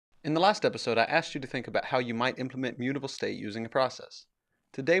In the last episode, I asked you to think about how you might implement mutable state using a process.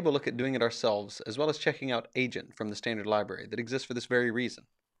 Today we'll look at doing it ourselves, as well as checking out agent from the standard library that exists for this very reason.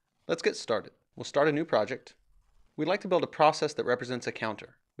 Let's get started. We'll start a new project. We'd like to build a process that represents a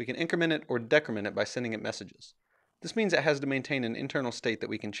counter. We can increment it or decrement it by sending it messages. This means it has to maintain an internal state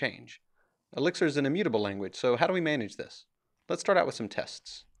that we can change. Elixir is an immutable language, so how do we manage this? Let's start out with some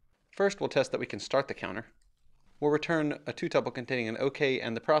tests. First, we'll test that we can start the counter. We'll return a two-tuple containing an OK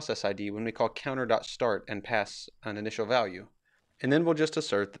and the process ID when we call counter.start and pass an initial value. And then we'll just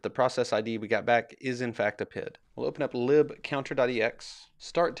assert that the process ID we got back is in fact a PID. We'll open up lib_counter.ex.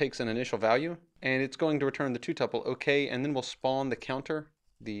 Start takes an initial value, and it's going to return the two-tuple OK, and then we'll spawn the counter,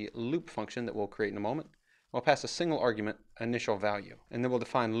 the loop function that we'll create in a moment. We'll pass a single argument, initial value. And then we'll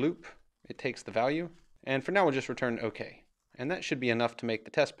define loop. It takes the value. And for now, we'll just return OK. And that should be enough to make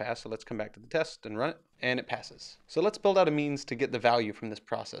the test pass, so let's come back to the test and run it, and it passes. So let's build out a means to get the value from this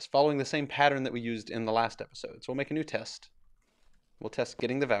process, following the same pattern that we used in the last episode. So we'll make a new test. We'll test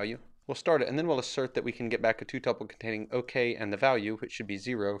getting the value. We'll start it, and then we'll assert that we can get back a two-tuple containing OK and the value, which should be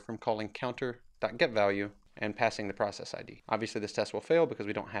 0, from calling counter.getValue and passing the process ID. Obviously, this test will fail because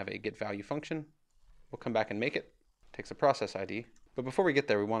we don't have a getValue function. We'll come back and make it. It takes a process ID. But before we get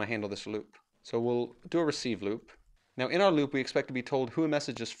there, we want to handle this loop. So we'll do a receive loop. Now in our loop, we expect to be told who a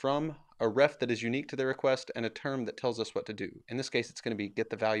message is from, a ref that is unique to the request, and a term that tells us what to do. In this case, it's going to be get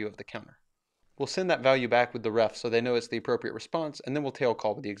the value of the counter. We'll send that value back with the ref so they know it's the appropriate response, and then we'll tail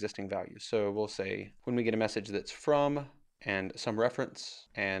call with the existing value. So we'll say when we get a message that's from and some reference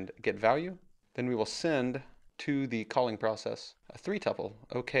and get value, then we will send to the calling process a three-tuple,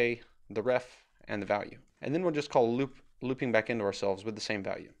 OK, the ref, and the value. And then we'll just call looping back into ourselves with the same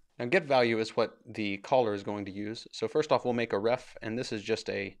value. Now get value is what the caller is going to use. So first off, we'll make a ref, and this is just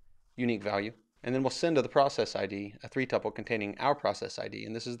a unique value. And then we'll send to the process ID a three-tuple containing our process ID,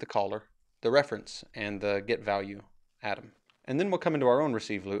 and this is the caller, the reference, and the get value atom. And then we'll come into our own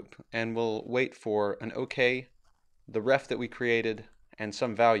receive loop, and we'll wait for an OK, the ref that we created, and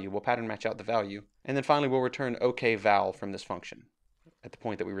some value. We'll pattern match out the value. And then finally, we'll return OK val from this function at the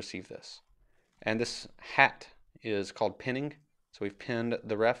point that we receive this. And this hat is called pinning. So we've pinned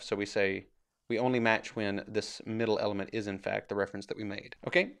the ref, so we say we only match when this middle element is in fact the reference that we made.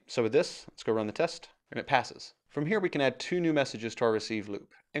 Okay, so with this, let's go run the test, and it passes. From here we can add two new messages to our receive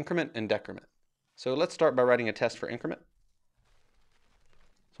loop, increment and decrement. So let's start by writing a test for increment.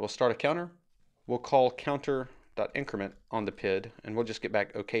 So we'll start a counter. We'll call counter.increment on the PID, and we'll just get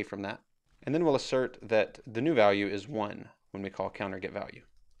back OK from that. And then we'll assert that the new value is 1 when we call counter get value.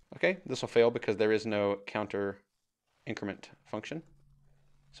 Okay, this will fail because there is no counter increment function.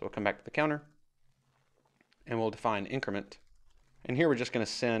 So we'll come back to the counter and we'll define increment. And here we're just going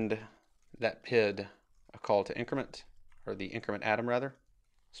to send that PID a call to increment, or the increment atom rather,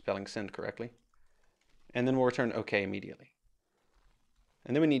 spelling send correctly. And then we'll return OK immediately.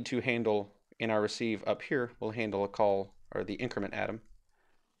 And then we need to handle in our receive up here, we'll handle a call, or the increment atom.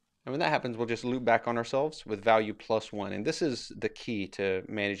 And when that happens, we'll just loop back on ourselves with value +1. And this is the key to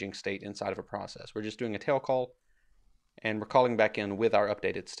managing state inside of a process. We're just doing a tail call, and we're calling back in with our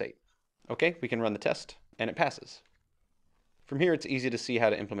updated state. Okay, we can run the test, and it passes. From here, it's easy to see how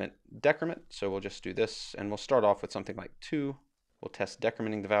to implement decrement, so we'll just do this, and we'll start off with something like 2. We'll test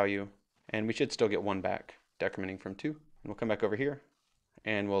decrementing the value, and we should still get 1 back, decrementing from 2. And we'll come back over here,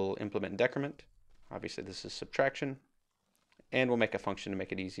 and we'll implement decrement. Obviously, this is subtraction, and we'll make a function to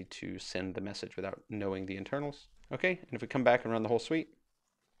make it easy to send the message without knowing the internals. Okay, and if we come back and run the whole suite,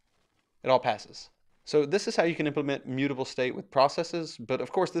 it all passes. So this is how you can implement mutable state with processes, but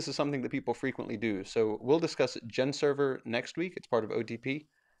of course this is something that people frequently do. So we'll discuss GenServer next week. It's part of OTP.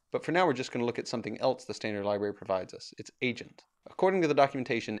 But for now, we're just going to look at something else the standard library provides us. It's agent. According to the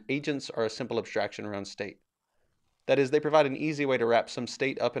documentation, agents are a simple abstraction around state. That is, they provide an easy way to wrap some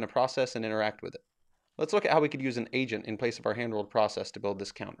state up in a process and interact with it. Let's look at how we could use an agent in place of our hand-rolled process to build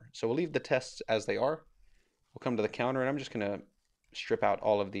this counter. So we'll leave the tests as they are. We'll come to the counter, and I'm just going to strip out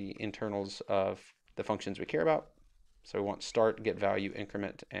all of the internals of the functions we care about. So we want start, get value,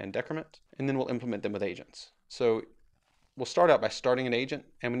 increment, and decrement, and then we'll implement them with agents. So we'll start out by starting an agent,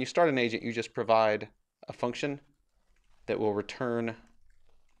 and when you start an agent, you just provide a function that will return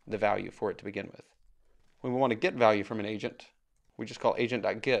the value for it to begin with. When we want to get value from an agent, we just call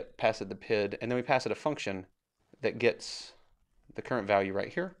agent.get, pass it the PID, and then we pass it a function that gets the current value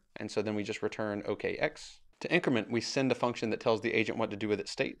right here, and so then we just return OKX. To increment, we send a function that tells the agent what to do with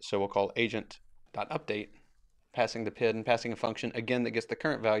its state, so we'll call agent.update, passing the PID and passing a function again that gets the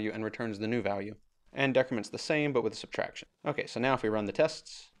current value and returns the new value. And decrement's the same, but with a subtraction. Okay, so now if we run the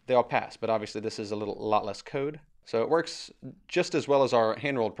tests, they all pass, but obviously this is a lot less code. So it works just as well as our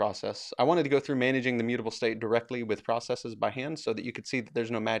hand-rolled process. I wanted to go through managing the mutable state directly with processes by hand so that you could see that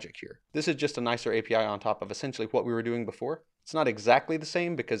there's no magic here. This is just a nicer API on top of essentially what we were doing before. It's not exactly the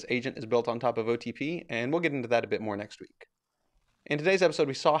same because agent is built on top of OTP, and we'll get into that a bit more next week. In today's episode,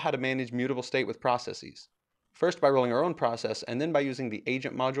 we saw how to manage mutable state with processes. First by rolling our own process, and then by using the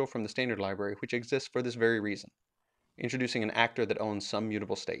agent module from the standard library, which exists for this very reason, introducing an actor that owns some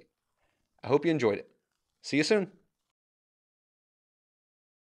mutable state. I hope you enjoyed it. See you soon!